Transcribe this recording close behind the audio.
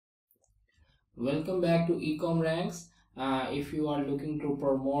Welcome back to Ecom Ranks. If you are looking to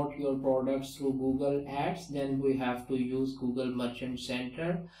promote your products through Google Ads, then we have to use Google Merchant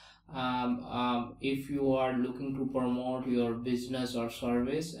Center. If you are looking to promote your business or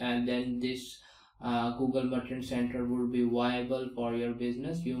service, and then this Google Merchant Center would be viable for your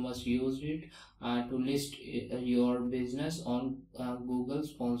business, you must use it to list your business on Google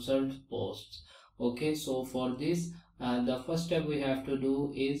sponsored posts. Okay, so for this, the first step we have to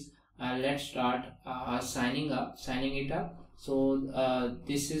do is let's start signing it up. So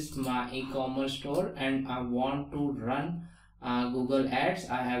this is my e-commerce store and I want to run Google Ads.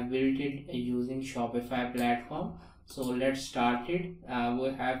 I have built it using Shopify platform. So let's start it.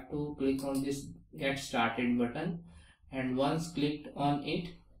 We have to click on this get started button, and once clicked on it,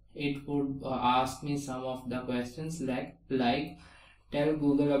 it would ask me some of the questions like tell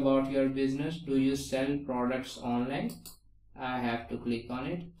Google about your business. Do you sell products online? I have to click on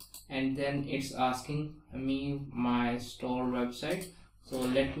it, and then it's asking me my store website. So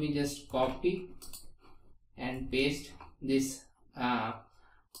let me just copy and paste this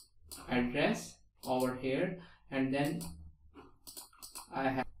address over here, and then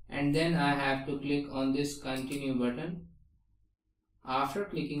I have to click on this continue button. After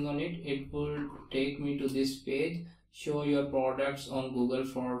clicking on it, it will take me to this page, show your products on Google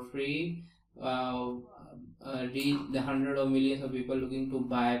for free. Reach the hundreds of millions of people looking to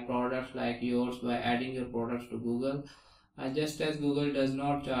buy products like yours by adding your products to Google. Just as Google does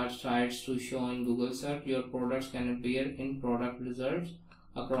not charge sites to show in Google search, your products can appear in product results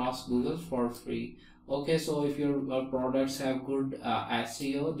across Google for free. Okay, so if your products have good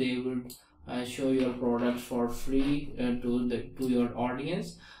SEO, they would show your products for free to your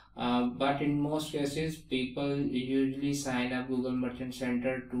audience. But in most cases, people usually sign up Google Merchant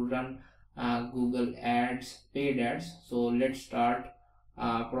Center to run Google Ads, paid ads. So let's start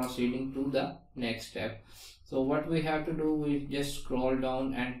proceeding to the next step. So what we have to do, we just scroll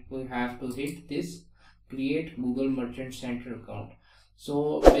down and we have to hit this create Google Merchant Center account.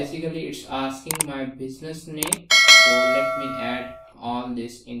 So basically it's asking my business name, so let me add all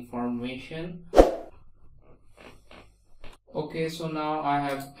this information. Okay, so now I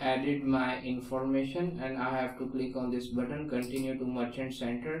have added my information and I have to click on this button, continue to Merchant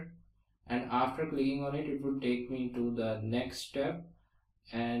Center, and after clicking on it, it would take me to the next step,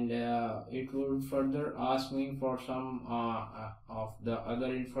 and it will further ask me for some of the other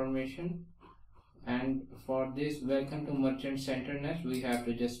information. And for this welcome to Merchant Center next, we have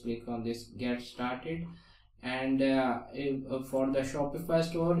to just click on this get started, and for the Shopify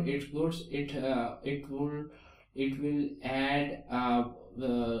store, it's good. It will add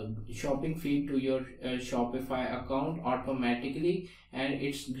the shopping feed to your Shopify account automatically, and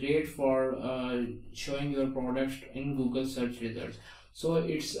it's great for showing your products in Google search results. So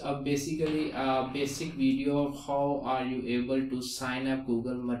it's basically a basic video of how are you able to sign up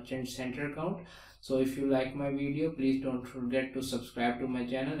Google Merchant Center account. So if you like my video, please don't forget to subscribe to my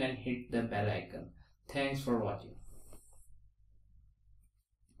channel and hit the bell icon. Thanks for watching.